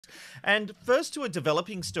And first to a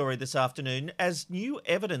developing story this afternoon, as new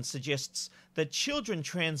evidence suggests that children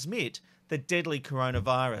transmit the deadly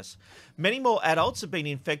coronavirus. Many more adults have been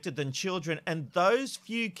infected than children, and those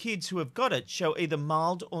few kids who have got it show either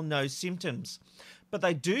mild or no symptoms. But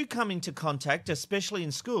they do come into contact, especially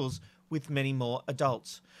in schools, with many more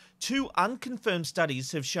adults. Two unconfirmed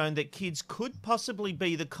studies have shown that kids could possibly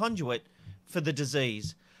be the conduit for the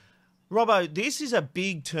disease. Robbo, this is a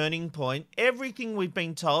big turning point. Everything we've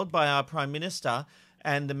been told by our Prime Minister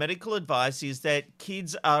and the medical advice is that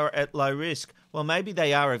kids are at low risk. Well, maybe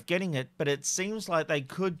they are of getting it, but it seems like they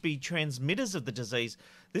could be transmitters of the disease.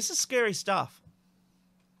 This is scary stuff.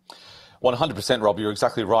 100%, Rob, you're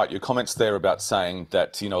exactly right. Your comments there about saying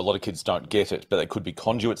that, a lot of kids don't get it, but they could be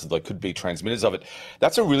conduits, they could be transmitters of it.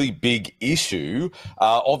 That's a really big issue.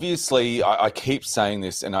 Obviously, I keep saying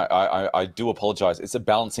this, and I do apologise. It's a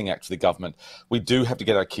balancing act for the government. We do have to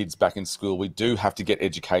get our kids back in school. We do have to get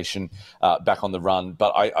education back on the run.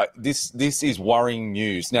 But this is worrying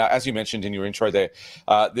news. Now, as you mentioned in your intro there,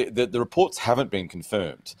 the reports haven't been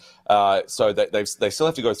confirmed. So they still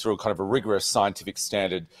have to go through a kind of a rigorous scientific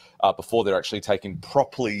standard before they're actually taken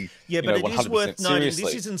properly, yeah, but it 100% is worth noting, seriously.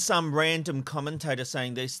 this isn't some random commentator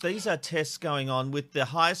saying this. These are tests going on with the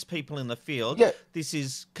highest people in the field. Yeah. This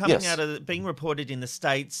is coming out of being reported in the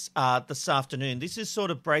States this afternoon. This is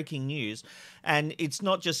sort of breaking news, and it's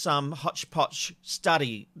not just some hodgepodge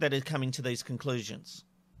study that is coming to these conclusions.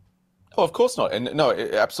 Oh, of course not. And no,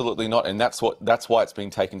 absolutely not. And that's why it's being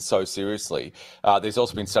taken so seriously. There's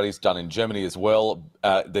also been studies done in Germany as well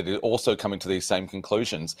that are also coming to these same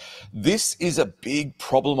conclusions. This is a big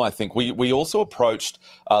problem, I think. We also approached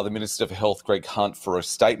the Minister for Health, Greg Hunt, for a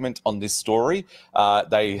statement on this story.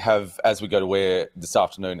 They have, as we go to air this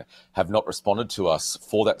afternoon, have not responded to us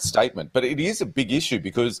for that statement. But it is a big issue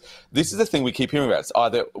because this is the thing we keep hearing about. It's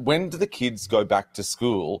either when do the kids go back to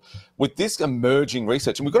school with this emerging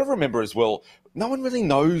research? And we've got to remember as well, no one really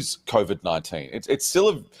knows COVID-19. It's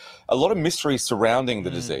still a lot of mystery surrounding the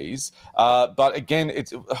disease. But again,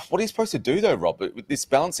 what are you supposed to do though, Rob? With this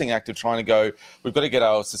balancing act of trying to go, we've got to get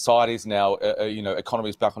our societies now,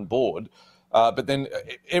 economies back on board. But then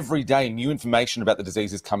every day, new information about the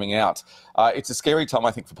disease is coming out. It's a scary time,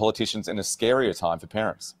 I think, for politicians and a scarier time for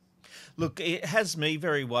parents. Look, it has me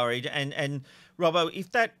very worried. And Robbo,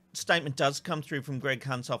 if that statement does come through from Greg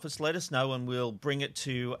Hunt's office, let us know and we'll bring it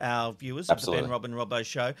to our viewers of the Ben, Rob and Robbo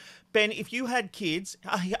Show. Ben, if you had kids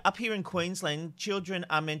up here in Queensland, children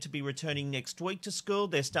are meant to be returning next week to school.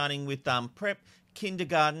 They're starting with prep,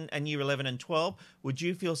 kindergarten and year 11 and 12. Would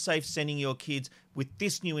you feel safe sending your kids with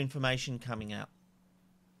this new information coming out?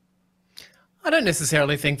 I don't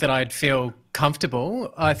necessarily think that I'd feel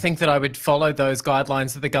comfortable. I think that I would follow those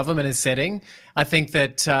guidelines that the government is setting. I think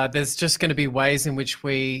that there's just going to be ways in which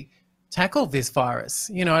we tackle this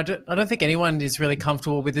virus. I don't think anyone is really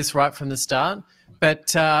comfortable with this right from the start.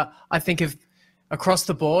 But I think if across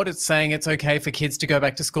the board it's saying it's okay for kids to go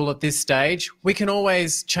back to school at this stage, we can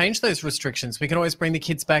always change those restrictions. We can always bring the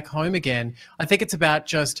kids back home again. I think it's about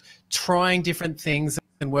just trying different things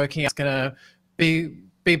and working out what's going to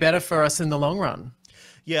be better for us in the long run.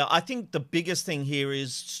 Yeah, I think the biggest thing here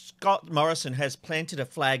is Scott Morrison has planted a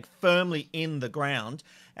flag firmly in the ground.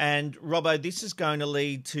 And Robbo, this is going to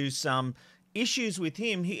lead to some issues with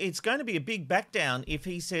him. It's going to be a big back down if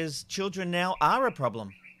he says children now are a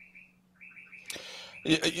problem.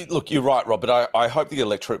 Look, you're right, Rob, but I hope the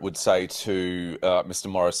electorate would say to Mr.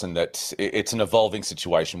 Morrison that it's an evolving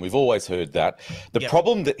situation. We've always heard that. The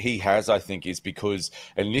problem that he has, I think, is because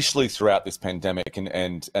initially throughout this pandemic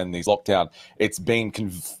and these lockdown, it's been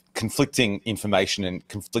conflicting information and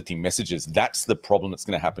conflicting messages. That's the problem that's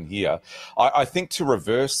going to happen here. I think to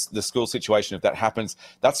reverse the school situation, if that happens,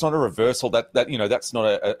 that's not a reversal. That's not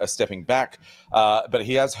a stepping back. But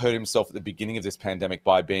he has hurt himself at the beginning of this pandemic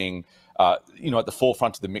by being at the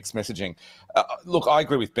forefront of the mixed messaging. Look, I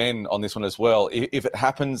agree with Ben on this one as well. If it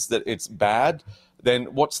happens that it's bad, then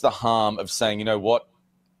what's the harm of saying, you know what,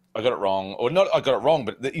 I got it wrong, or not I got it wrong,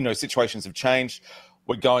 but situations have changed.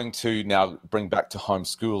 We're going to now bring back to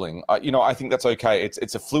homeschooling. I think that's okay.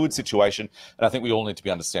 It's a fluid situation, and I think we all need to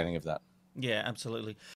be understanding of that. Yeah, absolutely.